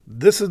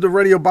This is the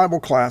Radio Bible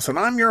Class, and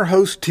I'm your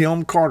host,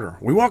 Tim Carter.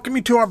 We welcome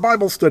you to our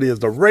Bible study as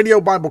the Radio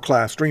Bible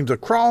Class streams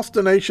across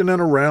the nation and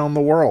around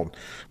the world.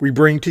 We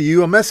bring to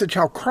you a message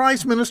how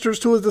Christ ministers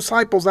to his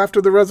disciples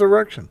after the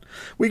resurrection.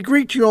 We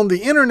greet you on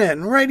the internet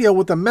and radio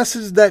with a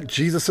message that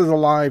Jesus is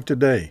alive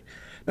today.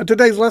 Now,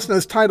 today's lesson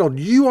is titled,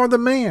 You Are the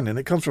Man, and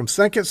it comes from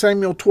 2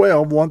 Samuel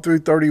 12, 1 through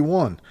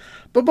 31.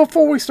 But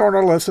before we start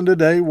our lesson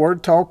today,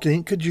 Word Talk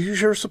Inc. could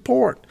use your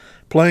support.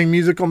 Playing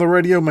music on the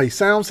radio may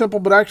sound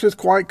simple, but actually it's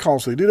quite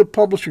costly due to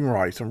publishing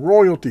rights and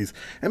royalties.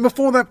 And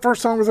before that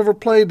first song is ever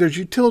played, there's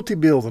utility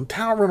bills and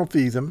tower rental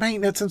fees and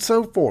maintenance and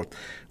so forth.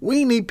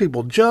 We need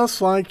people just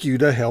like you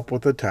to help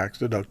with a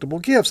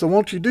tax-deductible gift. So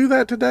won't you do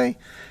that today?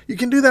 You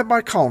can do that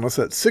by calling us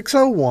at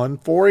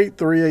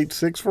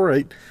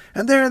 601-483-8648.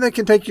 And there they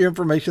can take your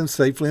information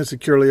safely and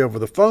securely over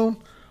the phone.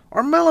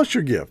 Or mail us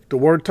your gift to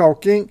Word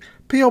Talk Inc.,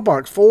 P.O.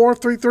 Box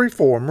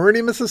 4334,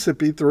 Meridian,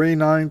 Mississippi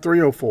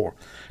 39304.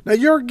 Now,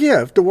 your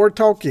gift to Word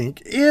Talk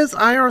Inc. is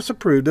IRS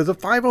approved as a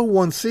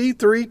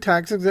 501c3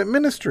 tax-exempt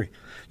ministry.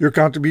 Your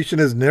contribution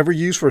is never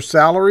used for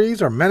salaries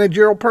or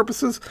managerial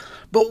purposes,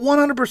 but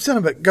 100%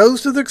 of it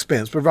goes to the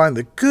expense providing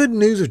the good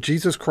news of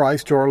Jesus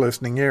Christ to our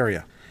listening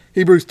area.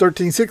 Hebrews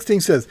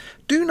 13:16 says,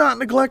 Do not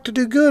neglect to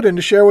do good and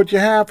to share what you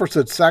have, for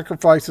such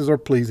sacrifices are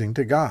pleasing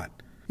to God.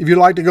 If you'd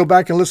like to go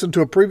back and listen to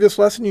a previous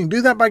lesson, you can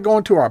do that by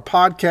going to our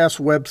podcast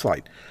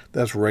website.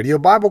 That's Radio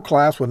Bible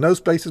Class with no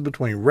spaces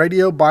between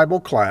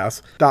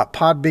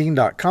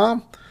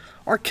radiobibleclass.podbean.com,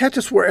 or catch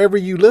us wherever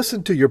you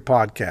listen to your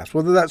podcast,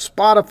 whether that's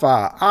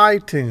Spotify,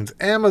 iTunes,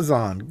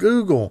 Amazon,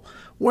 Google,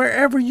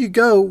 wherever you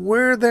go,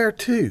 we're there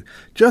too.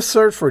 Just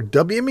search for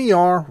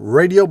WMER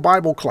Radio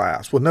Bible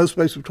Class with no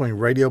space between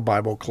Radio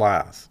Bible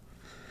Class.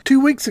 2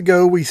 weeks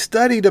ago, we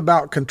studied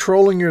about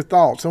controlling your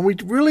thoughts, and we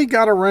really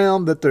got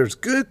around that there's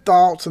good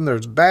thoughts and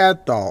there's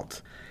bad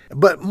thoughts.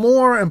 But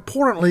more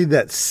importantly,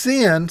 that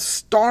sin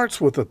starts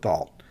with a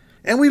thought.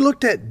 And we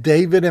looked at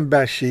David and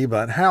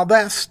Bathsheba and how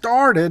that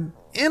started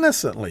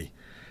innocently.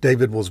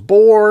 David was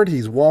bored.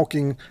 He's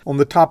walking on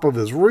the top of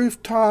his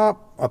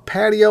rooftop, a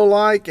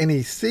patio-like, and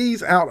he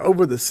sees out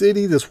over the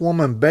city this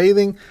woman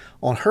bathing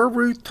on her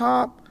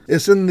rooftop.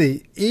 It's in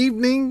the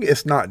evening.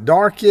 It's not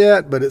dark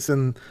yet, but it's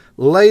in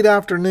late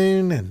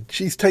afternoon, and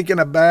she's taking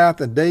a bath,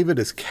 and David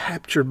is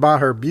captured by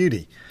her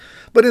beauty.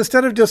 But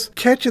instead of just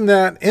catching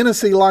that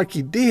intimacy like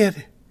he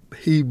did,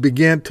 he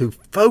began to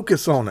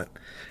focus on it.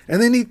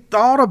 And then he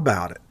thought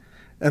about it.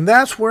 And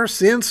that's where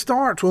sin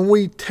starts, when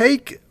we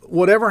take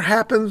whatever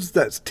happens,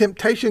 that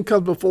temptation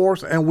comes before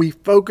us, and we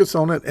focus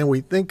on it and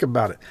we think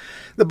about it.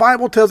 The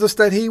Bible tells us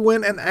that he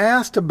went and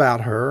asked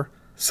about her.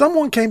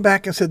 Someone came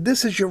back and said,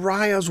 This is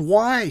Uriah's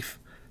wife.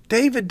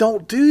 David,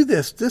 don't do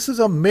this. This is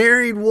a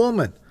married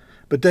woman.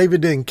 But David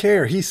didn't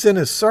care. He sent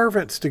his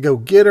servants to go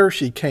get her.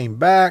 She came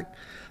back.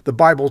 The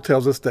Bible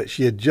tells us that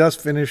she had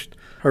just finished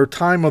her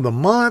time of the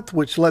month,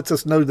 which lets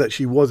us know that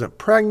she wasn't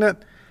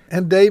pregnant.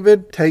 And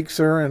David takes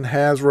her and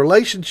has a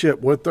relationship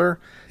with her.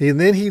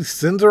 And then he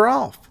sends her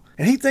off.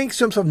 And he thinks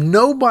to himself,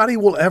 nobody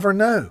will ever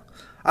know.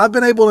 I've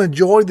been able to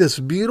enjoy this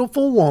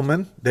beautiful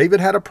woman. David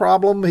had a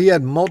problem. He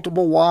had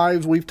multiple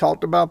wives. We've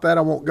talked about that.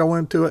 I won't go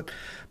into it.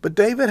 But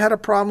David had a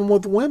problem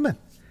with women.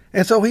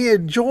 And so he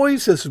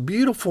enjoys this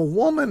beautiful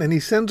woman and he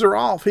sends her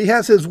off. He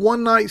has his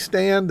one night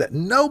stand that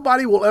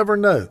nobody will ever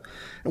know.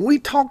 And we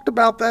talked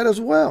about that as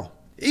well.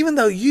 Even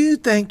though you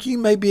think you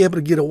may be able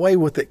to get away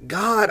with it,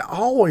 God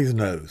always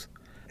knows.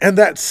 And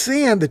that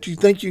sin that you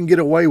think you can get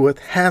away with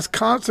has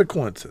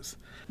consequences.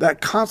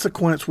 That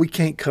consequence, we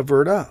can't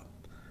cover it up.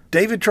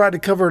 David tried to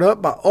cover it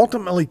up by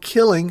ultimately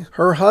killing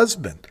her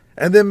husband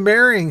and then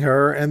marrying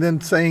her and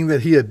then saying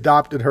that he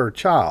adopted her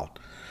child.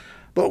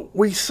 But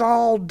we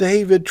saw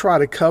David try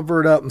to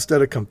cover it up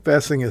instead of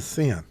confessing his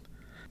sin.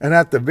 And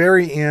at the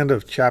very end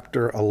of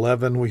chapter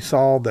 11, we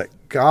saw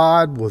that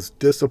God was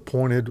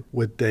disappointed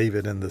with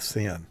David in the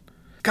sin.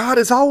 God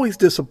is always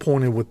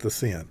disappointed with the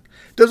sin.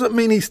 Doesn't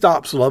mean he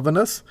stops loving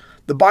us.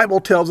 The Bible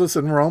tells us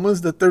in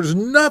Romans that there's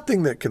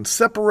nothing that can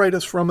separate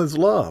us from his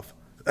love.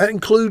 That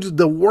includes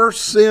the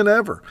worst sin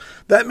ever.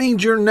 That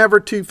means you're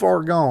never too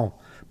far gone.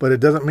 But it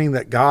doesn't mean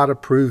that God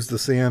approves the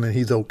sin and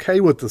he's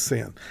okay with the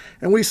sin.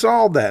 And we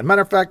saw that.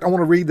 Matter of fact, I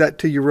want to read that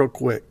to you real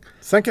quick.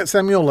 2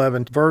 Samuel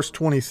 11, verse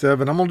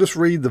 27. I'm going to just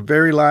read the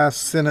very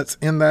last sentence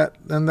in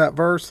that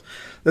verse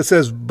that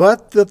says,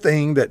 But the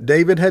thing that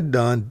David had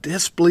done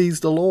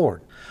displeased the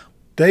Lord.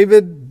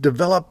 David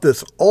developed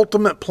this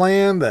ultimate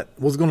plan that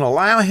was going to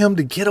allow him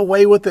to get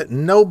away with it.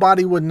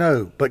 Nobody would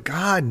know, but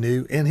God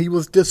knew, and he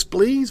was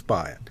displeased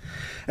by it.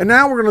 And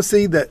now we're going to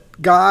see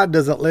that God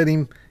doesn't let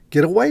him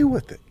get away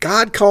with it.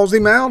 God calls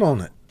him out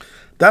on it.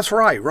 That's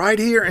right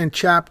here in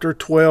chapter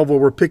 12 where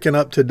we're picking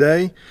up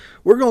today,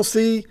 we're going to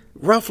see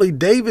roughly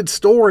David's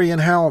story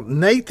and how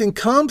Nathan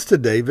comes to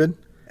David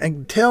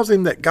and tells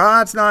him that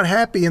God's not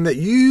happy and that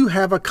you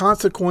have a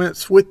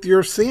consequence with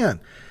your sin.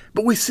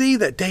 But we see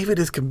that David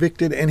is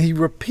convicted and he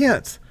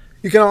repents.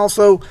 You can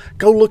also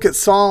go look at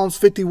Psalms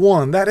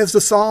 51. That is the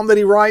psalm that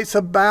he writes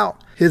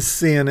about his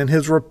sin and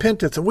his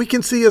repentance. And we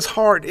can see his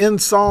heart in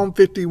Psalm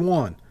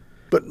 51.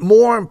 But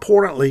more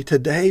importantly,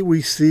 today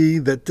we see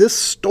that this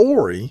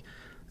story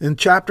in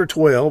chapter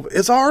 12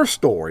 is our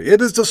story.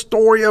 It is the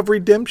story of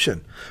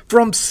redemption,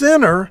 from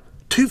sinner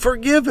to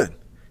forgiven.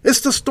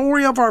 It's the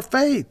story of our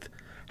faith,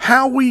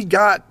 how we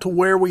got to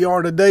where we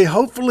are today.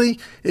 Hopefully,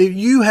 if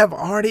you have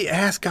already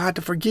asked God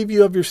to forgive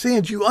you of your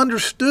sins, you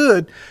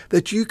understood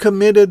that you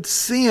committed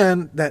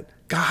sin that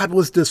God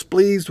was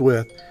displeased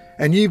with,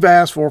 and you've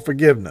asked for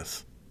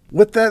forgiveness.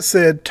 With that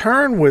said,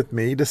 turn with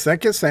me to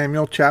 2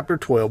 Samuel chapter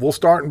 12. We'll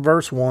start in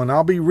verse 1.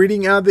 I'll be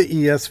reading out of the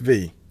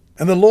ESV.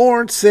 And the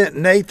Lord sent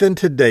Nathan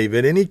to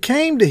David, and he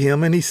came to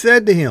him, and he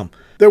said to him,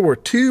 there were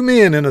 2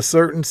 men in a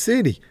certain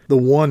city, the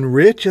one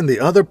rich and the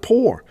other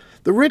poor.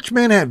 The rich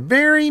man had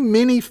very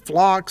many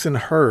flocks and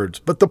herds,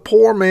 but the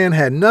poor man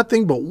had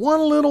nothing but one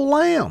little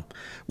lamb,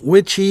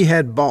 which he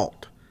had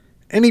bought.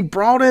 And he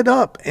brought it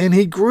up, and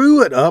he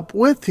grew it up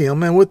with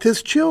him and with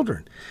his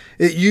children.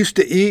 It used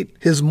to eat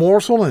his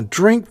morsel and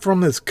drink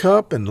from his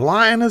cup and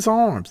lie in his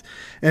arms,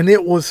 and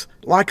it was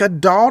like a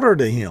daughter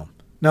to him.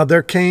 Now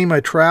there came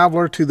a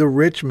traveler to the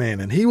rich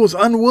man, and he was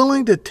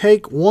unwilling to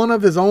take one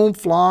of his own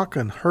flock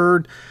and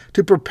herd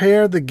to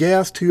prepare the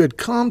guest who had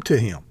come to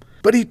him.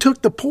 But he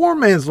took the poor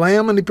man's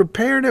lamb, and he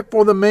prepared it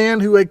for the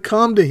man who had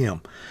come to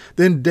him.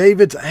 Then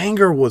David's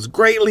anger was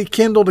greatly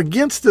kindled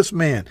against this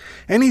man.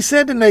 And he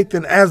said to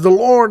Nathan, as the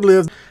Lord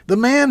lives, the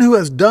man who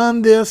has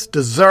done this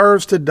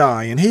deserves to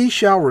die, and he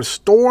shall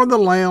restore the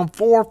lamb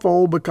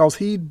fourfold because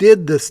he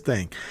did this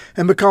thing,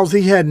 and because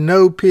he had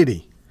no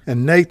pity.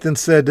 And Nathan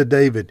said to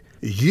David,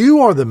 you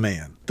are the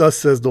man. Thus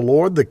says the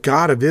Lord, the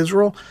God of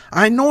Israel.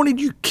 I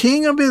anointed you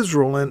king of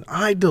Israel, and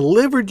I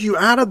delivered you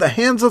out of the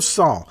hands of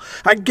Saul.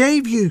 I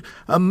gave you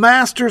a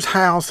master's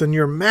house and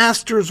your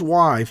master's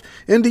wife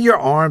into your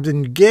arms,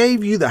 and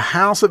gave you the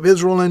house of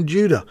Israel and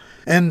Judah.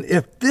 And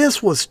if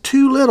this was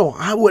too little,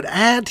 I would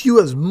add to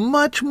you as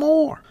much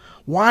more.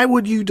 Why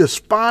would you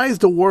despise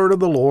the word of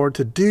the Lord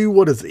to do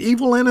what is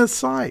evil in his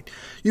sight?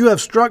 You have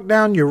struck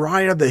down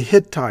Uriah the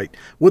Hittite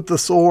with the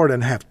sword,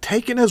 and have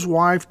taken his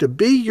wife to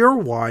be your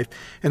wife,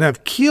 and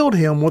have killed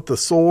him with the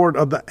sword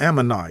of the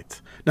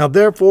Ammonites. Now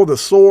therefore the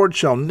sword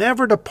shall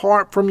never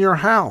depart from your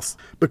house,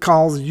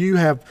 because you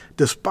have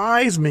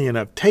despised me, and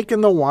have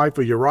taken the wife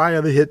of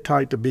Uriah the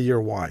Hittite to be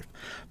your wife.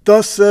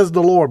 Thus says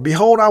the Lord,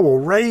 behold, I will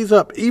raise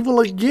up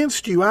evil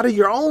against you out of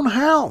your own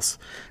house,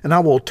 and I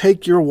will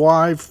take your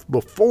wife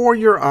before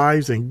your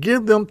eyes, and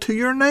give them to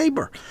your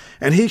neighbor,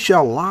 and he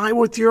shall lie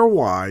with your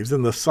wives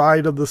in the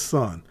sight of the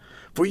sun.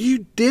 For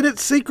you did it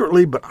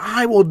secretly, but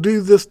I will do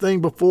this thing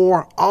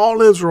before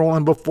all Israel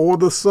and before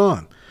the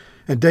sun.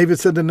 And David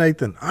said to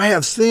Nathan, I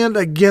have sinned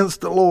against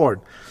the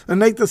Lord.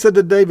 And Nathan said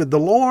to David, the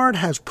Lord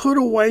has put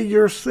away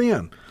your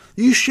sin.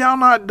 You shall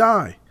not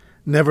die.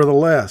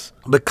 Nevertheless,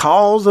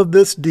 because of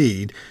this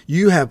deed,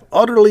 you have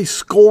utterly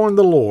scorned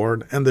the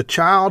Lord, and the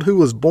child who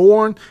was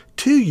born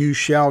to you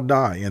shall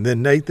die. And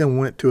then Nathan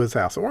went to his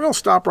house. And we're going to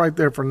stop right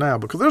there for now,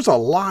 because there's a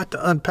lot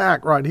to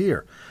unpack right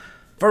here.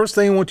 First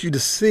thing I want you to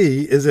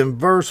see is in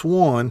verse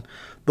 1,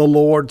 the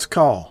Lord's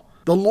call.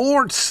 The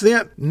Lord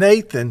sent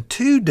Nathan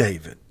to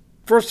David.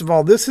 First of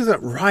all, this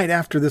isn't right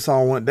after this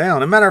all went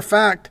down. As a matter of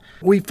fact,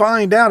 we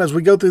find out as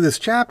we go through this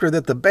chapter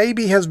that the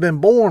baby has been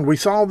born. We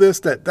saw this,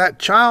 that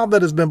child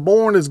that has been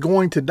born is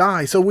going to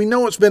die. So we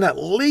know it's been at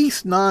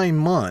least 9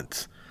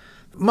 months.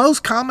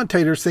 Most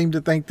commentators seem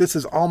to think this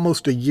is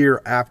almost a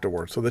year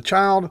afterwards. So the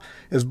child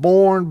is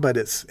born,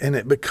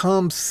 it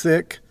becomes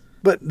sick.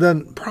 But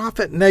the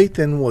prophet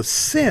Nathan was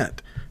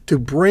sent to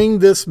bring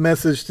this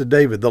message to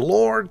David. The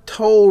Lord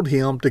told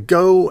him to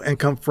go and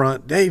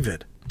confront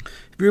David.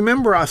 If you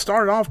remember, I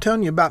started off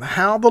telling you about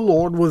how the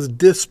Lord was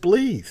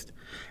displeased.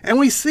 And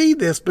we see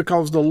this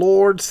because the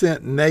Lord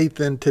sent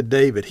Nathan to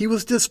David. He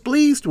was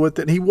displeased with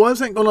it. He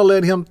wasn't going to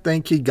let him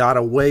think he got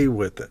away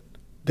with it.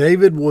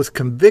 David was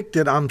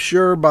convicted, I'm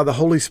sure, by the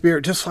Holy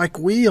Spirit, just like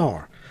we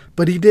are.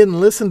 But he didn't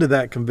listen to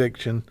that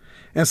conviction.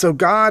 And so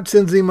God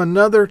sends him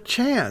another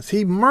chance.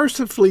 He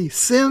mercifully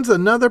sends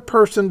another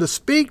person to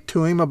speak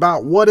to him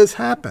about what has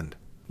happened.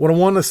 What I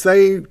want to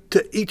say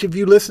to each of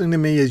you listening to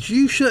me is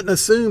you shouldn't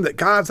assume that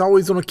God's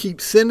always going to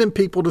keep sending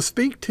people to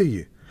speak to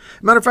you.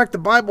 Matter of fact, the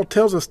Bible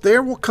tells us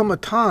there will come a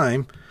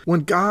time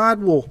when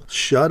God will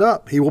shut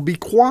up. He will be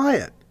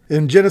quiet.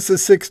 In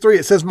Genesis 6:3,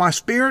 it says, my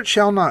spirit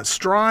shall not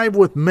strive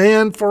with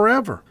man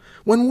forever.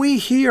 When we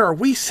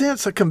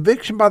sense a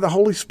conviction by the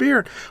Holy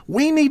Spirit,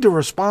 we need to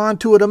respond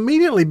to it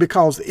immediately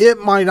because it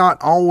might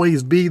not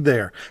always be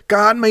there.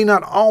 God may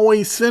not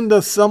always send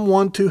us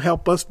someone to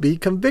help us be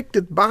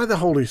convicted by the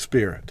Holy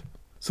Spirit.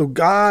 So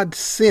God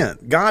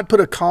put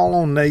a call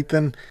on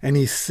Nathan, and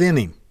he sent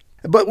him.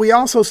 But we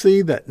also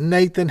see that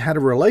Nathan had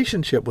a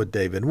relationship with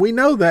David. We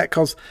know that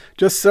because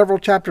just several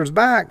chapters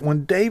back,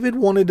 when David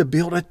wanted to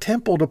build a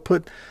temple to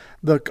put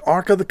the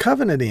Ark of the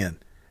Covenant in,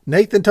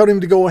 Nathan told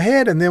him to go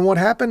ahead, and then what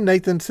happened?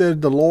 Nathan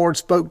said, the Lord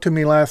spoke to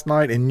me last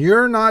night, and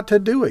you're not to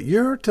do it.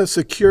 You're to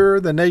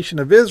secure the nation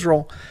of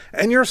Israel,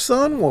 and your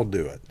son will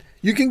do it.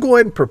 You can go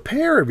ahead and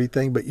prepare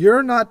everything, but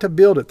you're not to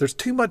build it. There's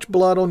too much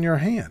blood on your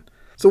hand.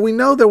 So we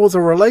know there was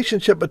a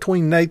relationship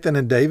between Nathan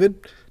and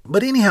David.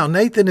 But anyhow,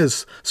 Nathan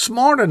is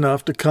smart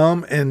enough to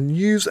come and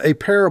use a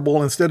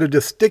parable instead of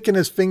just sticking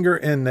his finger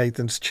in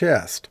Nathan's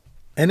chest.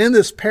 And in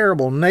this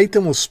parable,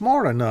 Nathan was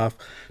smart enough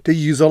to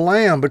use a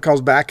lamb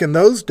because back in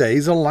those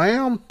days, a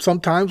lamb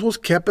sometimes was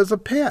kept as a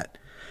pet.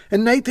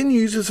 And Nathan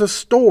uses a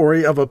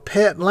story of a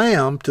pet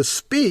lamb to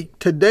speak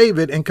to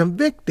David and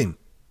convict him.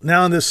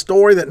 Now, in this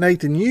story that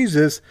Nathan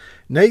uses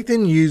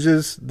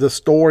the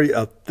story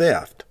of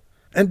theft.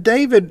 And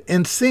David,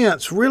 in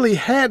sense, really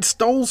had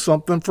stole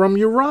something from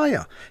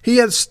Uriah. He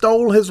had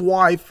stole his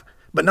wife,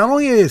 but not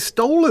only had he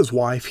stole his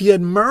wife, he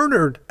had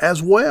murdered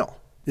as well.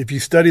 If you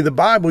study the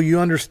Bible, you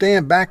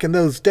understand back in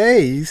those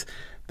days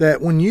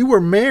that when you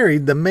were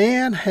married, the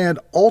man had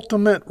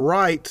ultimate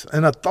rights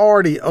and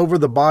authority over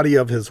the body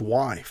of his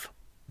wife.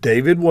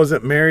 David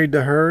wasn't married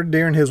to her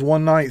during his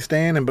one-night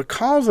stand, and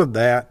because of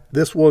that,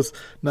 this was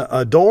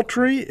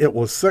adultery, it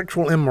was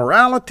sexual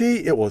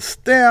immorality, it was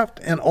theft,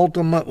 and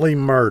ultimately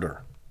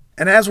murder.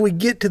 And as we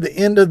get to the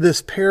end of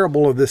this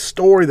parable, of this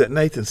story that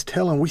Nathan's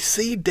telling, we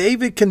see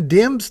David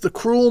condemns the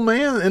cruel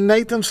man in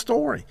Nathan's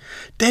story.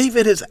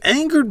 David is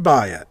angered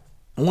by it.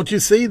 I want you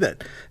to see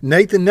that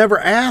Nathan never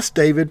asked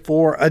David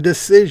for a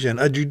decision,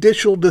 a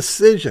judicial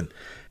decision.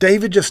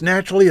 David just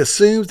naturally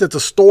assumes that the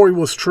story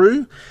was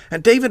true,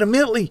 and David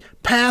immediately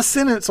passed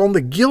sentence on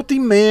the guilty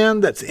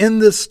man that's in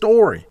this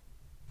story.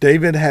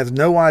 David has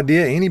no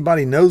idea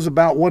anybody knows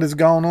about what has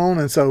gone on,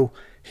 and so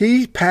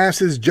he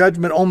passes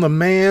judgment on the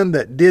man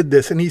that did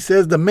this, and he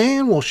says the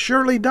man will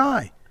surely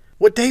die.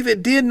 What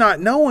David did not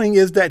knowing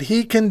is that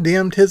he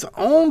condemned his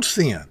own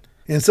sin.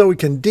 And so he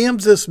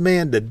condemns this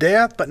man to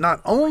death, but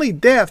not only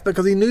death,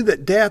 because he knew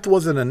that death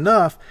wasn't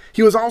enough,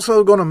 he was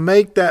also going to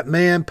make that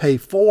man pay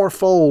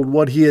fourfold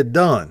what he had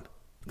done.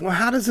 Well,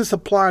 how does this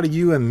apply to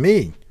you and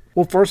me?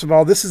 Well, first of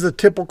all, this is a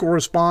typical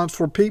response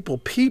for people.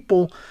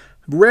 People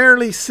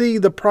rarely see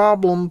the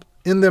problem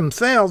in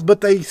themselves,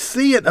 but they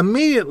see it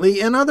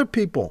immediately in other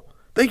people.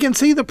 They can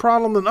see the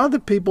problem in other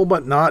people,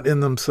 but not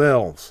in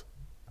themselves.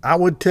 I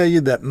would tell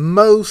you that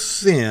most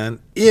sin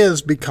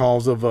is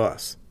because of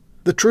us.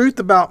 The truth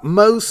about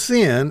most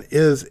sin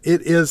is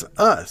it is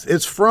us.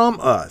 It's from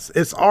us.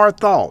 It's our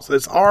thoughts.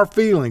 It's our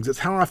feelings. It's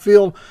how I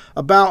feel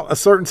about a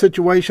certain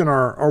situation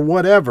or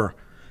whatever.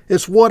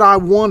 It's what I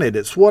wanted.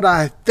 It's what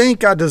I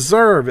think I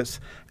deserve.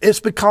 It's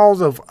because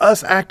of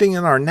us acting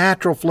in our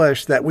natural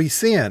flesh that we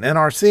sin, and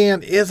our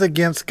sin is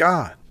against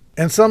God.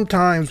 And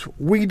sometimes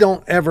we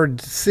don't ever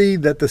see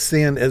that the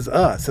sin is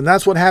us. And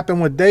that's what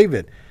happened with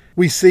David.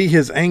 We see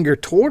his anger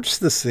towards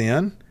the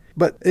sin,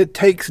 but it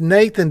takes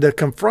Nathan to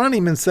confront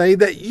him and say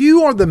that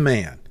you are the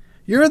man.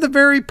 You're the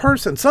very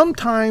person.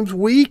 Sometimes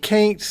we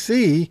can't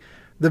see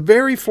the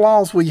very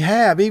flaws we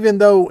have, even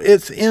though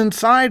it's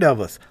inside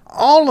of us.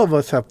 All of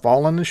us have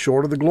fallen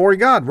short of the glory of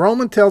God.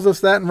 Romans tells us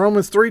that in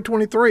Romans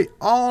 3:23.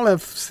 All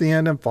have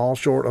sinned and fall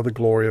short of the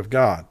glory of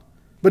God.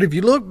 But if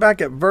you look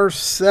back at verse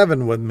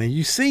 7 with me,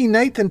 you see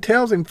Nathan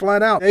tells him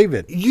flat out,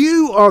 David,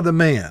 you are the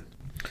man.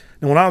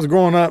 And when I was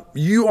growing up,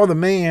 you are the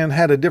man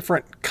had a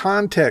different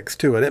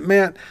context to it. It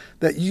meant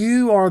that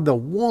you are the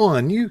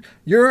one.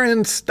 You're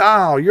in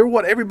style. You're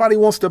what everybody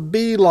wants to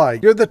be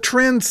like. You're the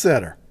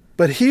trendsetter.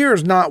 But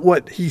here's not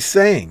what he's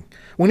saying.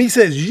 When he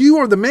says you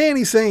are the man,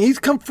 he's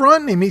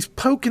confronting him. He's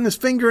poking his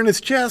finger in his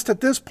chest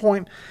at this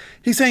point.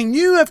 He's saying,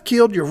 you have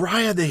killed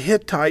Uriah the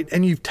Hittite,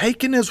 and you've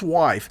taken his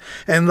wife,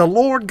 and the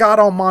Lord God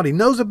Almighty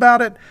knows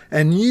about it,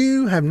 and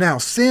you have now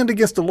sinned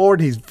against the Lord.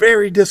 He's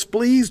very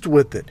displeased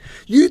with it.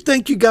 You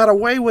think you got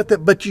away with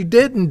it, but you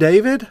didn't,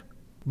 David.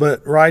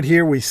 But right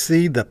here we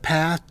see the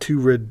path to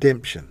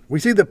redemption. We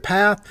see the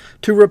path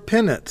to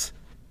repentance.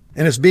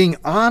 And it's being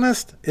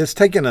honest, it's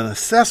taking an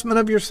assessment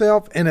of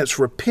yourself, and it's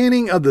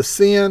repenting of the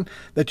sin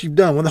that you've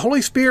done. When the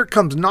Holy Spirit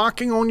comes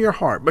knocking on your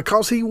heart,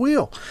 because He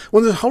will,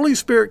 when the Holy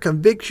Spirit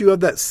convicts you of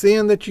that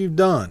sin that you've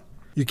done,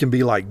 you can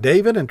be like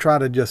David and try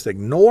to just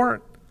ignore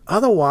it.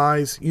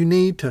 Otherwise, you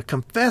need to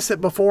confess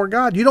it before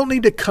God. You don't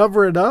need to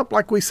cover it up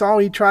like we saw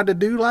he tried to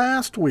do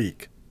last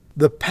week.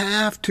 The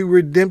path to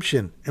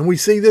redemption, and we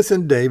see this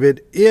in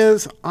David,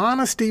 is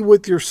honesty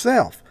with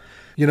yourself.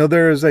 You know,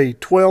 there is a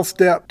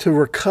 12-step to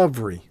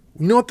recovery.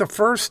 You know what the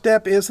first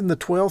step is in the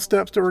 12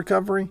 steps to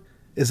recovery?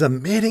 Is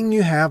admitting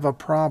you have a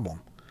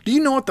problem. Do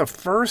you know what the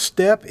first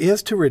step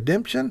is to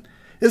redemption?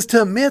 Is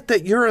to admit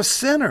that you're a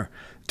sinner.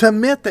 To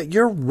admit that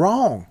you're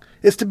wrong.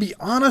 Is to be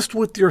honest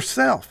with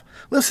yourself.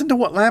 Listen to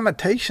what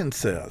Lamentations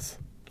says.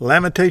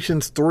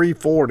 Lamentations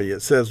 3:40,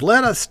 it says,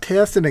 let us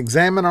test and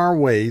examine our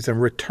ways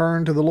and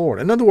return to the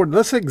Lord. In other words,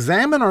 let's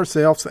examine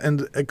ourselves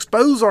and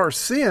expose our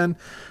sin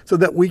so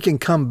that we can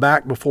come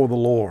back before the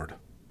Lord.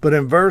 But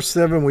in verse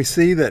 7, we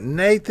see that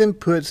Nathan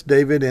puts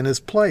David in his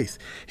place.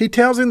 He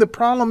tells him the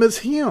problem is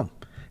him.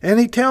 And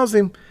he tells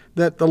him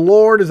that the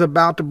Lord is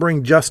about to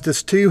bring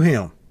justice to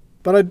him.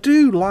 But I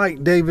do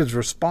like David's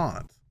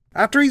response.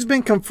 After he's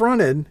been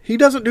confronted, he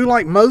doesn't do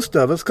like most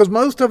of us, because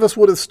most of us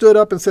would have stood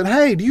up and said,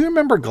 hey, do you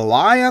remember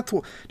Goliath?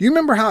 Do you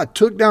remember how I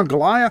took down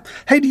Goliath?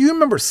 Hey, do you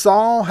remember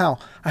Saul, how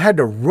I had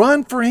to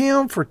run for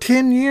him for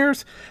 10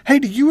 years? Hey,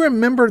 do you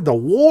remember the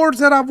wars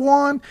that I've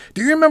won?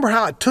 Do you remember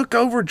how I took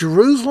over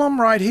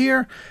Jerusalem right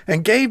here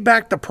and gave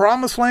back the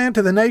promised land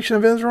to the nation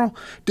of Israel?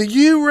 Do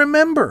you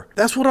remember?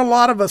 That's what a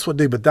lot of us would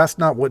do, but that's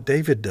not what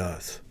David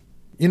does.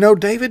 You know,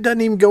 David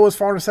doesn't even go as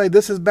far to say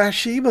this is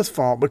Bathsheba's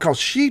fault because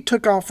she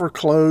took off her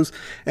clothes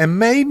and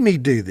made me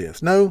do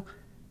this. No,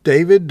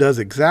 David does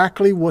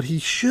exactly what he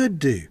should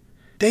do.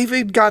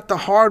 David got the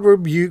hard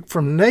rebuke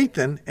from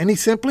Nathan, and he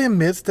simply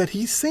admits that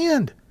he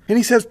sinned. And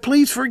he says,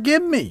 please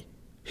forgive me.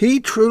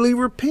 He truly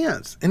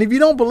repents. And if you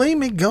don't believe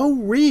me, go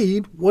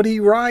read what he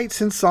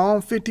writes in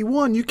Psalm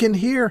 51. You can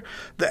hear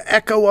the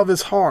echo of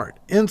his heart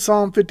in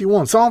Psalm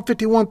 51. Psalm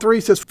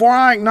 51:3 says, for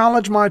I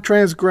acknowledge my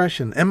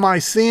transgression, and my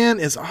sin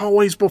is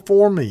always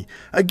before me.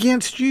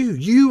 Against you,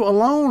 you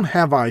alone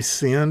have I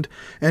sinned,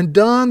 and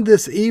done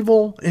this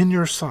evil in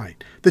your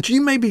sight, that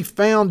you may be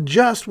found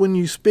just when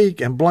you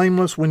speak and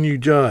blameless when you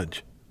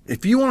judge.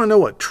 If you want to know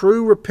what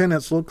true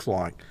repentance looks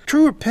like,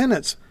 true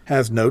repentance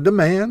has no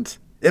demands.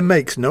 It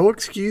makes no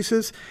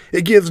excuses.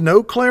 It gives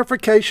no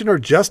clarification or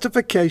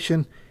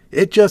justification.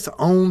 It just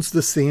owns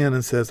the sin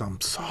and says,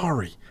 I'm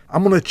sorry.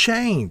 I'm going to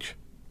change.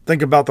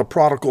 Think about the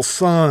prodigal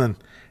son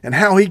and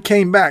how he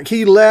came back.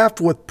 He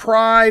left with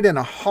pride and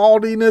a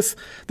haughtiness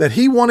that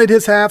he wanted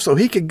his half so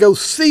he could go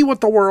see what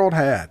the world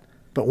had.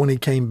 But when he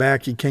came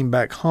back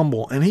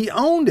humble, and he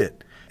owned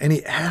it, and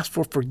he asked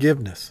for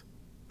forgiveness.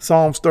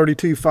 Psalms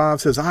 32:5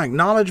 says, I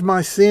acknowledge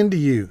my sin to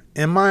you,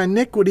 and my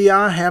iniquity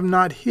I have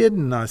not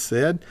hidden, I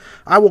said.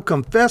 I will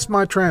confess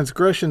my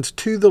transgressions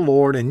to the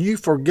Lord, and you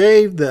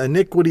forgave the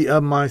iniquity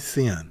of my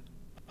sin.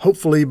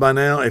 Hopefully by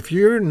now, if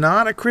you're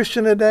not a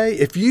Christian today,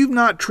 if you've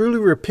not truly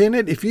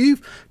repented, if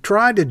you've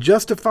tried to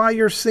justify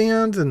your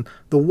sins and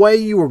the way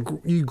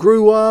you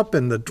grew up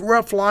and the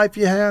rough life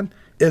you had,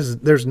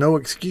 there's no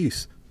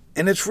excuse.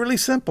 And it's really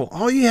simple.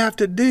 All you have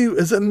to do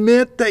is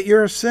admit that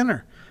you're a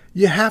sinner.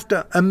 You have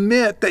to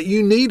admit that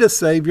you need a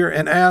Savior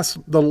and ask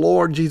the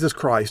Lord Jesus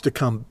Christ to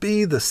come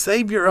be the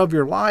Savior of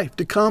your life,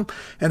 to come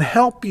and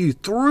help you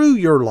through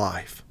your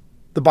life.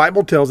 The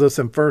Bible tells us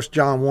in 1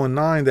 John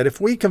 1:9 that if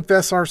we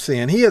confess our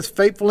sin, He is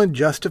faithful and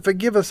just to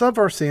forgive us of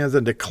our sins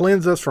and to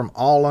cleanse us from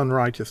all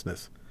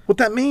unrighteousness. What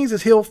that means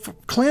is He'll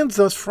cleanse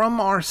us from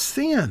our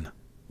sin.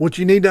 What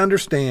you need to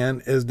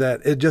understand is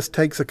that it just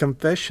takes a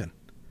confession.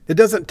 It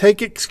doesn't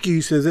take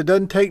excuses. It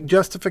doesn't take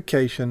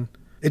justification.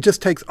 It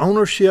just takes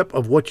ownership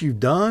of what you've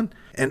done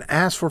and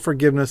ask for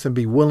forgiveness and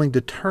be willing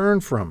to turn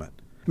from it.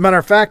 Matter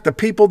of fact, the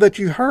people that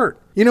you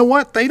hurt, you know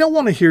what? They don't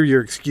want to hear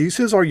your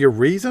excuses or your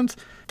reasons.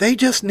 They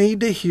just need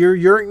to hear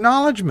your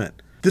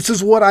acknowledgement. This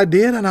is what I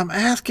did, and I'm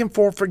asking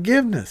for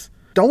forgiveness.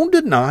 Don't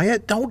deny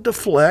it. Don't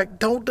deflect.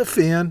 Don't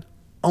defend.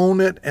 Own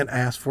it and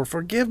ask for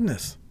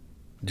forgiveness.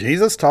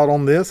 Jesus taught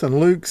on this in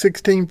Luke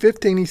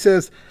 16:15. He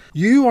says,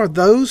 you are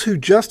those who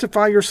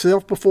justify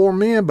yourself before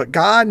men, but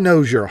God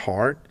knows your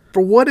heart. For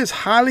what is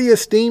highly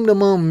esteemed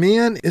among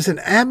men is an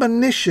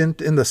admonition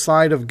in the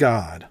sight of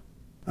God.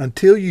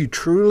 Until you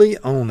truly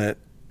own it,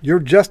 your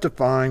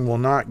justifying will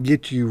not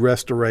get you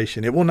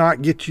restoration. It will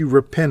not get you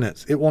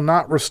repentance. It will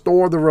not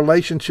restore the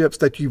relationships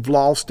that you've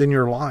lost in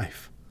your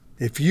life.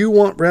 If you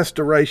want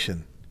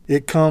restoration,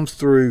 it comes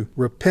through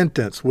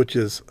repentance, which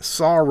is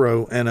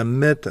sorrow and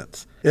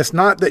admittance. It's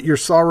not that your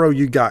sorrow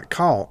you got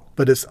caught,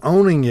 but it's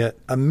owning it,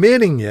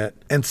 admitting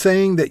it, and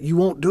saying that you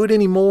won't do it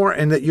anymore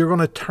and that you're going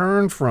to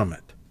turn from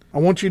it. I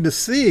want you to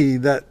see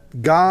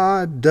that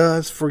God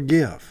does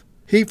forgive.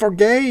 He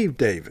forgave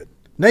David.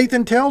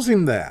 Nathan tells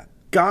him that.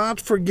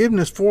 God's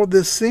forgiveness for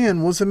this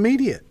sin was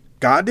immediate.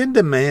 God didn't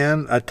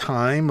demand a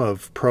time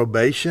of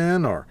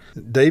probation or,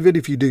 David,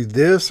 if you do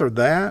this or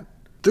that.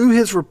 Through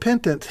his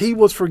repentance, he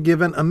was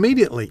forgiven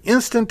immediately,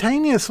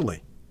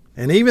 instantaneously.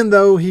 And even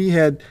though he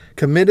had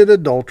committed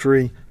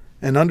adultery,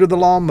 and under the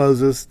law of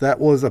Moses, that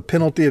was a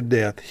penalty of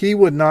death, he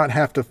would not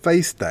have to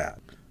face that.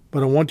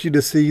 But I want you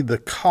to see the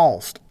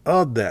cost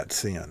of that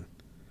sin.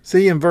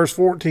 See, in verse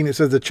 14, it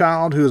says, the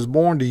child who is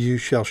born to you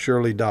shall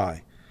surely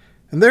die.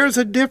 And there is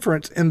a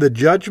difference in the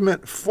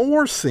judgment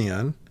for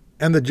sin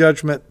and the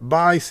judgment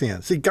by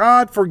sin. See,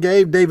 God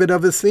forgave David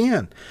of his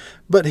sin,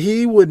 but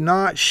He would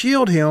not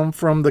shield him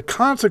from the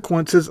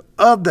consequences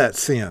of that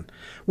sin.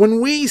 When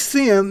we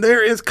sin,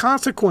 there is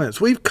consequence.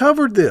 We've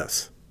covered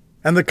this.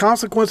 And the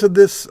consequence of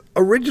this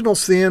original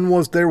sin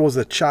was there was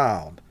a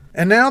child.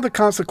 And now the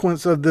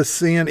consequence of this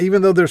sin,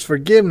 even though there's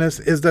forgiveness,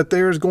 is that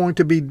there is going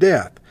to be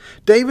death.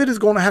 David is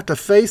going to have to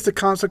face the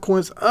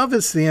consequence of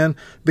his sin,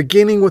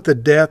 beginning with the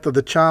death of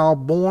the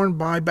child born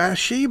by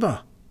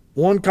Bathsheba.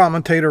 One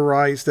commentator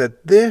writes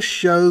that this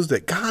shows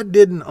that God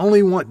didn't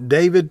only want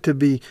David to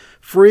be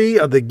free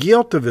of the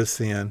guilt of his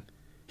sin,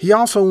 He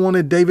also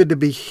wanted David to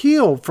be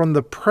healed from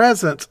the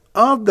presence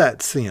of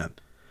that sin.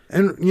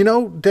 And, you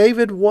know,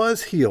 David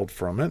was healed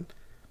from it.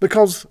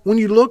 Because when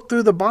you look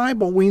through the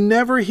Bible, we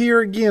never hear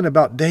again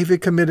about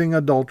David committing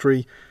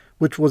adultery,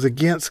 which was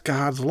against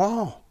God's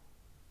law.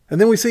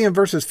 And then we see in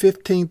verses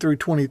 15 through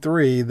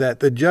 23 that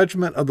the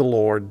judgment of the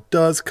Lord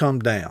does come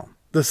down.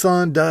 The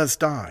son does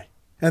die.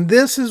 And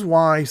this is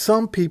why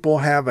some people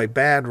have a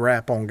bad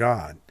rap on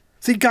God.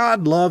 See,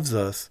 God loves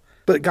us,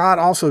 but God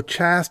also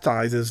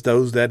chastises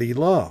those that he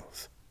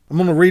loves. I'm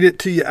going to read it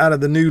to you out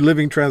of the New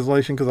Living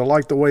Translation because I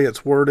like the way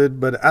it's worded,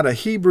 but out of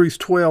Hebrews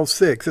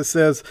 12:6, it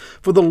says,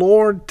 "For the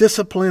Lord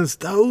disciplines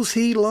those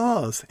he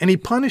loves, and he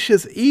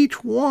punishes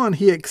each one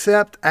he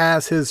accepts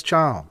as his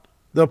child."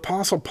 The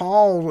Apostle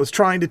Paul was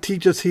trying to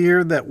teach us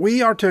here that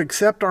we are to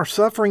accept our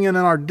suffering and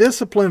our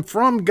discipline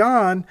from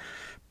God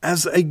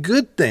as a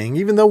good thing.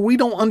 Even though we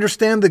don't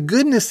understand the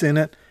goodness in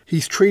it,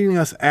 he's treating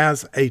us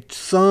as a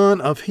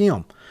son of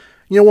him.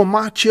 You know, when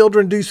my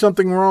children do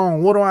something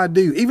wrong, what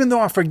do? Even though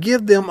I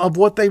forgive them of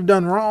what they've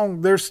done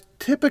wrong, there's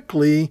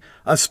typically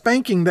a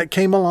spanking that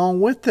came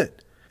along with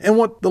it. And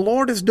what the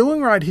Lord is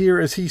doing right here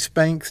is he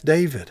spanks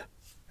David.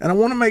 And I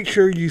want to make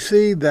sure you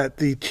see that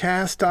the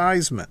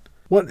chastisement,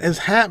 what is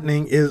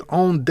happening is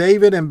on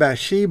David and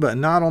Bathsheba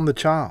and not on the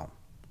child.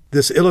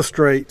 This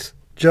illustrates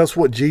just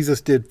what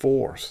Jesus did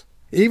for us.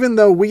 Even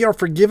though we are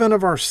forgiven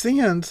of our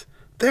sins,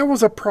 there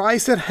was a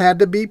price that had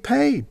to be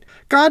paid.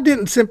 God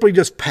didn't simply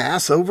just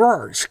pass over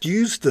or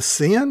excuse the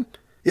sin.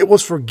 It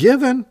was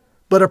forgiven,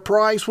 but a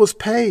price was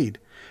paid.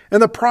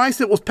 And the price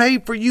that was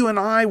paid for you and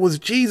I was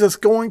Jesus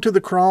going to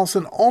the cross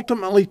and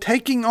ultimately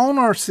taking on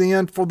our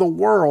sin for the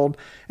world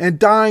and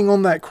dying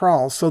on that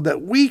cross so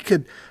that we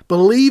could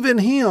believe in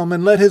him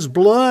and let his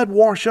blood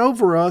wash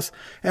over us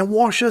and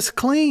wash us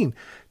clean,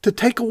 to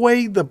take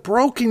away the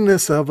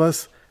brokenness of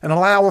us and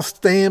allow us to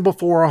stand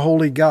before a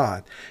holy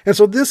God. And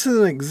so this is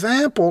an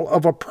example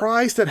of a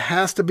price that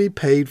has to be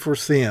paid for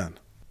sin.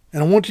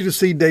 And I want you to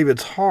see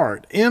David's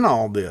heart in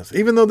all this.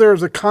 Even though there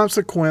is a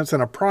consequence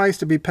and a price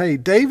to be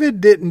paid,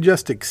 David didn't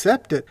just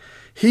accept it.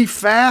 He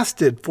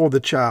fasted for the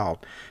child.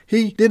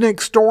 He did an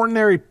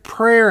extraordinary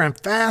prayer and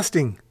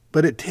fasting,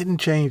 but it didn't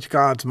change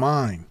God's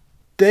mind.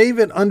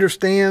 David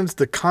understands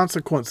the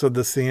consequence of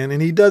the sin,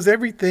 and he does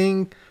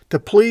everything to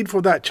plead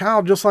for that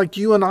child, just like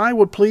you and I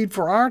would plead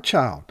for our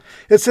child.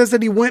 It says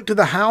that he went to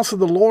the house of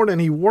the Lord and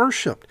he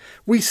worshiped.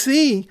 We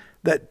see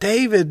that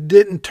David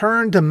didn't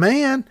turn to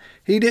man.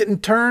 He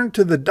didn't turn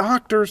to the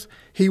doctors.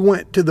 He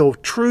went to the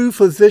true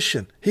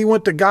physician. He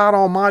went to God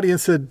Almighty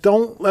and said,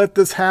 "Don't let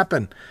this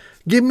happen.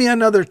 Give me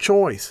another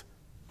choice."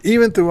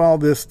 Even through all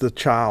this, the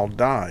child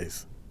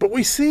dies. But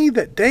we see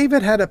that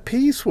David had a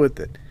peace with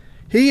it.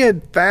 He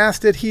had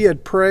fasted, he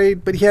had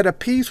prayed, but he had a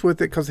peace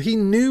with it because he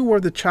knew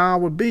where the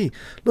child would be.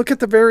 Look at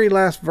the very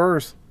last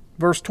verse,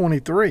 verse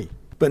 23.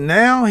 "But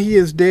now he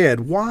is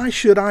dead. Why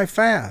should I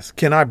fast?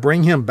 Can I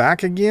bring him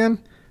back again?"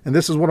 And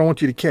this is what I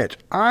want you to catch.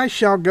 "I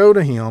shall go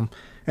to him,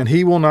 and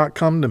he will not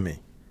come to me."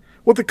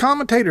 What the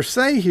commentators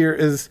say here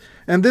is,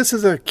 and this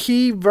is a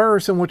key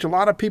verse in which a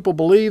lot of people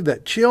believe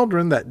that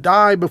children that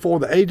die before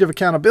the age of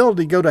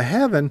accountability go to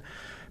heaven,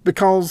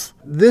 because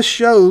this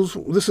shows,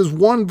 this is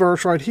one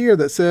verse right here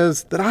that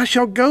says that I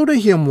shall go to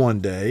him one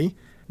day,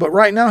 but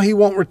right now he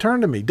won't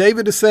return to me.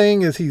 David is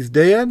saying is he's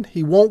dead,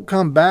 he won't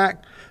come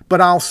back, but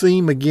I'll see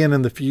him again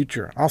in the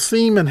future. I'll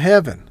see him in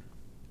heaven.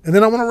 And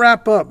then I want to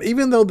wrap up.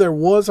 Even though there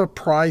was a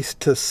price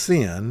to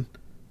sin,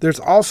 there's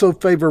also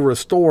favor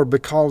restored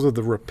because of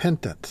the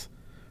repentance.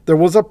 There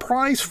was a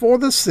price for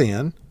the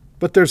sin,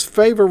 but there's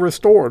favor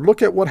restored.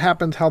 Look at what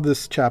happens, how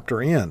this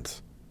chapter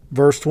ends.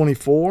 Verse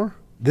 24,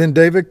 "Then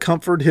David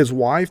comforted his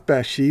wife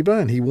Bathsheba,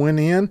 and he went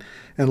in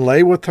and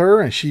lay with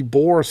her, and she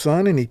bore a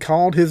son, and he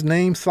called his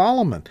name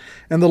Solomon.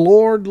 And the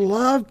Lord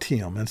loved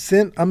him and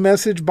sent a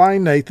message by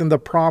Nathan the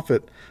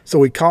prophet,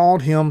 so he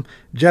called him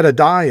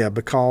Jedediah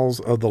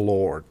because of the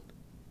Lord."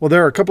 Well,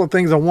 there are a couple of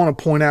things I want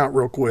to point out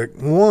real quick.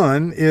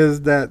 One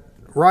is that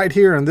right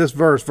here in this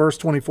verse, verse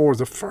 24, is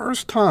the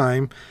first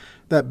time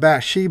that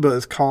Bathsheba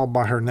is called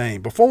by her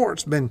name. Before,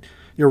 it's been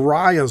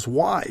Uriah's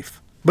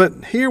wife.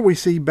 But here we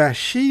see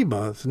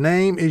Bathsheba's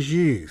name is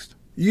used.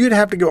 You'd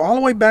have to go all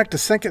the way back to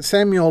 2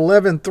 Samuel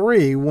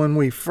 11:3 when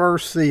we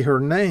first see her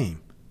name.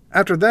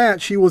 After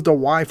that, she was the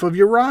wife of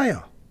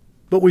Uriah.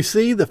 But we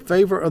see the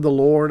favor of the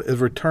Lord is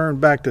returned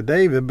back to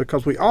David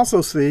because we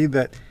also see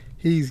that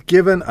he's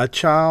given a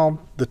child.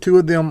 The two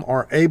of them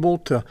are able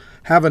to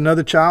have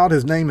another child.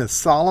 His name is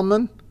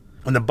Solomon.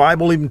 And the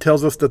Bible even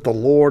tells us that the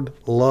Lord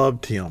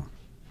loved him.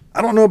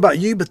 I don't know about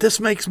you, but this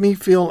makes me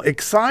feel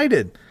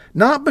excited.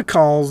 Not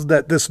because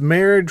that this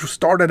marriage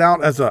started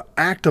out as an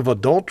act of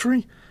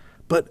adultery,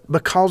 but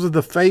because of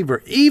the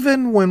favor.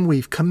 Even when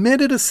we've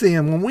committed a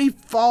sin, when we've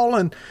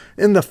fallen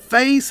in the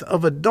face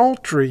of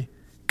adultery,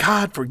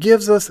 God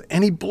forgives us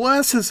and he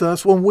blesses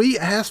us when we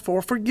ask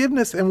for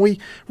forgiveness and we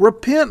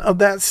repent of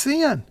that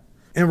sin.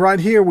 And right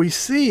here we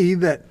see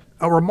that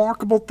a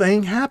remarkable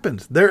thing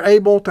happens. They're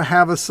able to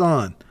have a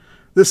son.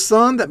 This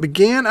son that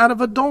began out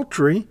of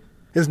adultery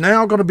is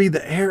now going to be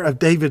the heir of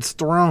David's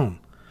throne.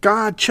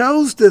 God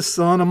chose this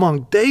son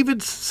among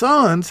David's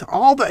sons,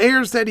 all the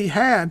heirs that he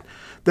had,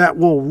 that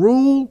will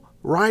rule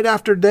right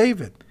after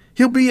David.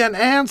 He'll be an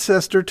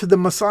ancestor to the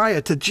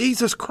Messiah, to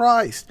Jesus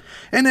Christ.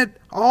 And it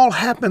all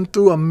happened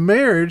through a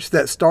marriage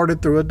that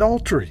started through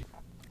adultery.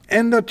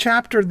 And the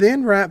chapter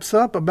then wraps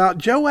up about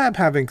Joab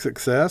having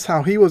success,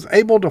 how he was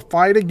able to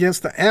fight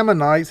against the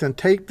Ammonites and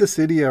take the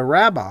city of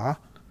Rabbah.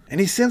 And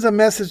he sends a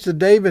message to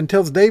David and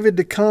tells David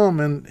to come,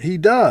 and he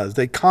does.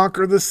 They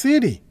conquer the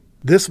city.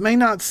 This may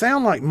not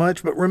sound like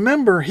much, but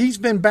remember, he's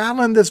been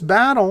battling this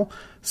battle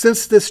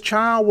since this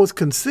child was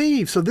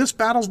conceived. So this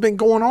battle's been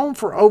going on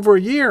for over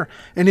a year,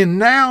 and then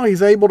now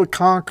he's able to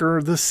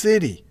conquer the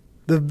city.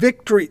 The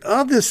victory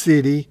of the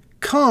city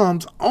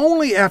comes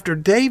only after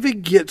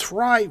David gets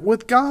right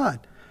with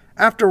God.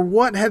 After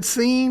what had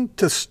seemed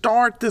to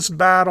start this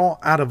battle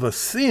out of a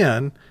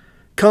sin,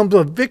 comes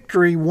a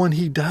victory when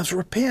he does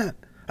repent.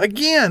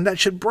 Again, that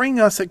should bring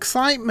us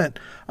excitement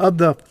of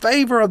the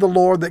favor of the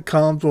Lord that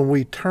comes when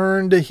we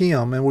turn to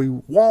him and we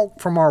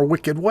walk from our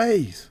wicked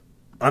ways.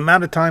 I'm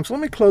out of time, so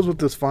let me close with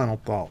this final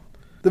thought.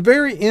 The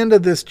very end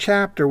of this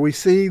chapter, we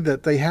see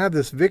that they have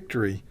this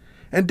victory,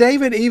 and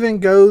David even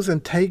goes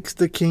and takes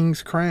the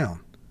king's crown.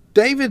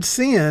 David's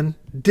sin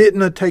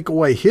didn't take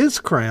away his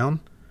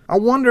crown. I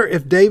wonder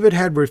if David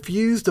had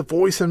refused the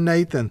voice of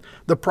Nathan,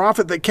 the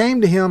prophet that came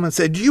to him and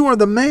said, "You are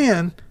the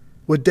man,"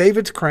 would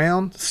David's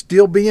crown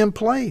still be in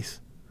place?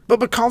 But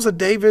because of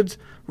David's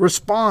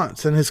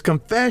response and his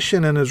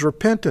confession and his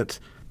repentance,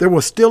 there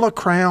was still a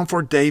crown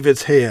for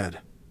David's head.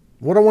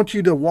 What I want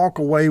you to walk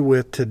away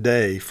with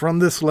today from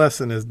this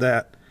lesson is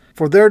that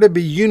for there to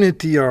be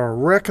unity or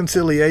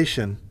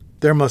reconciliation,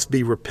 there must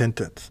be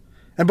repentance.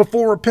 And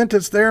before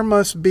repentance, there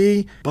must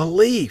be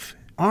belief.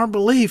 Our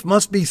belief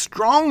must be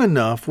strong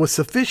enough with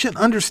sufficient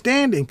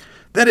understanding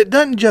that it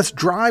doesn't just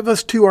drive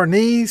us to our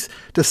knees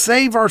to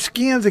save our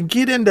skins and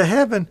get into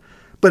heaven,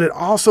 but it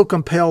also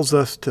compels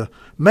us to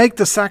make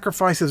the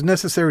sacrifices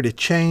necessary to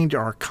change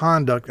our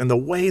conduct and the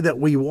way that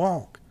we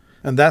walk.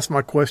 And that's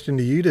my question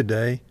to you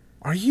today.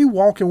 Are you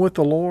walking with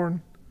the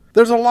Lord?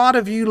 There's a lot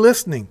of you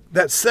listening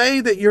that say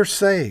that you're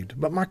saved,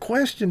 but my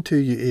question to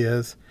you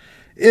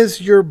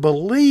is your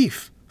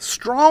belief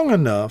strong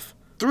enough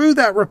through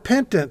that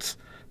repentance,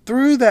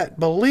 through that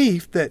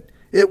belief that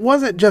it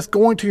wasn't just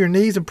going to your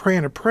knees and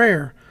praying a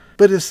prayer,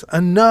 but it's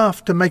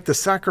enough to make the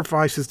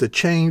sacrifices to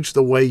change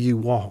the way you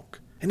walk?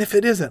 And if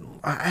it isn't,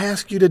 I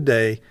ask you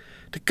today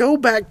to go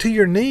back to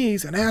your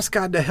knees and ask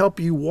God to help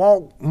you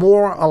walk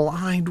more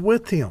aligned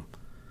with him.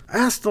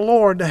 Ask the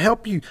Lord to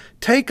help you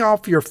take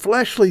off your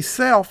fleshly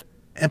self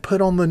and put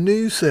on the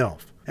new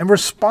self and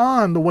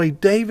respond the way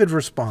David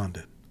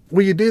responded.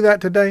 Will you do that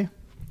today?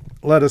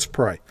 Let us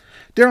pray.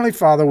 Dear Heavenly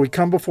Father, we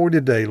come before you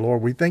today,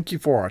 Lord. We thank you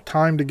for our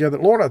time together.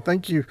 Lord, I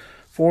thank you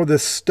for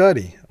this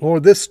study.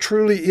 Lord, this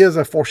truly is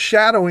a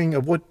foreshadowing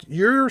of what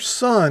your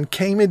Son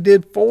came and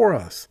did for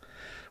us.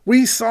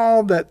 We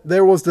saw that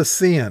there was the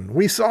sin.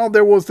 We saw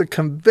there was the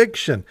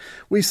conviction.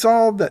 We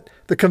saw that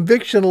the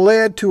conviction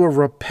led to a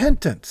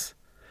repentance.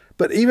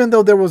 But even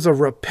though there was a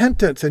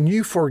repentance and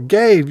you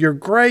forgave, your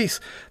grace,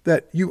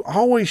 that you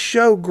always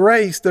show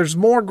grace, there's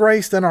more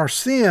grace than our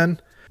sin.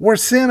 Where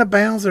sin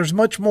abounds, there's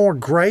much more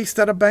grace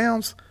that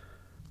abounds.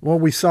 Well,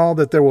 we saw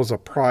that there was a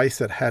price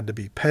that had to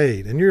be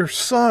paid. And your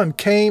Son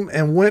came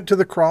and went to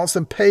the cross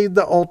and paid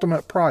the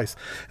ultimate price.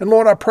 And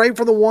Lord, I pray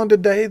for the one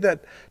today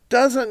that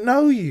doesn't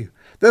know you,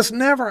 that's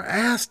never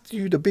asked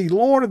you to be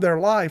Lord of their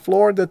life,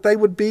 Lord, that they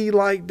would be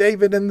like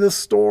David in this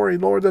story,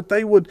 Lord, that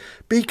they would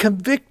be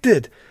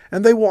convicted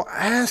and they will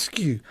ask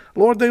you,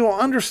 Lord, they will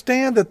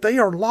understand that they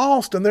are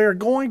lost and they are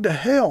going to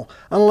hell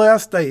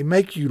unless they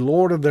make you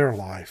Lord of their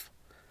life.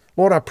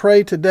 Lord, I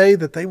pray today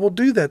that they will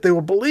do that. They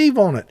will believe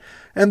on it.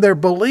 And their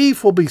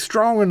belief will be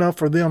strong enough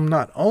for them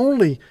not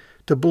only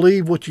to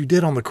believe what you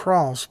did on the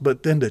cross,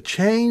 but then to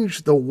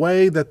change the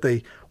way that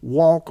they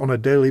walk on a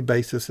daily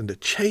basis and to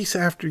chase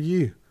after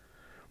you.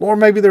 Lord,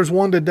 maybe there's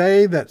one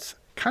today that's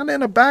kind of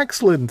in a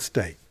backslidden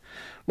state.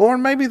 Lord,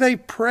 maybe they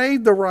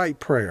prayed the right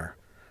prayer,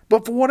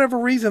 but for whatever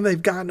reason,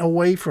 they've gotten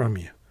away from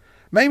you.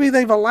 Maybe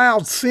they've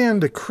allowed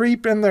sin to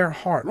creep in their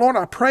heart. Lord,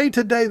 I pray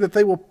today that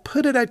they will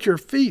put it at your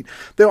feet.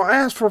 They'll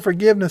ask for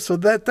forgiveness so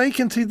that they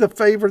can see the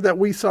favor that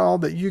we saw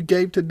that you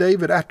gave to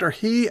David after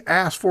he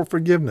asked for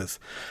forgiveness.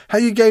 How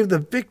you gave the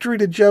victory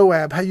to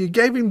Joab. How you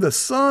gave him the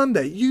son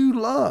that you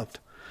loved.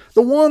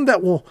 The one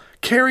that will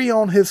carry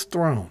on his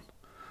throne.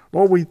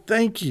 Lord, we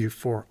thank you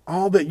for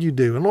all that you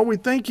do. And Lord, we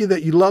thank you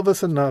that you love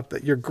us enough,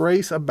 that your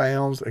grace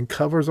abounds and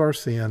covers our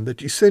sin,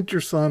 that you sent your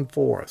Son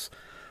for us.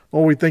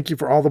 Lord, we thank you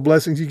for all the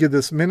blessings you give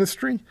this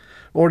ministry.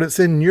 Lord, it's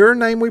in your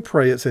name we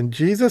pray. It's in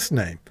Jesus'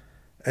 name.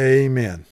 Amen.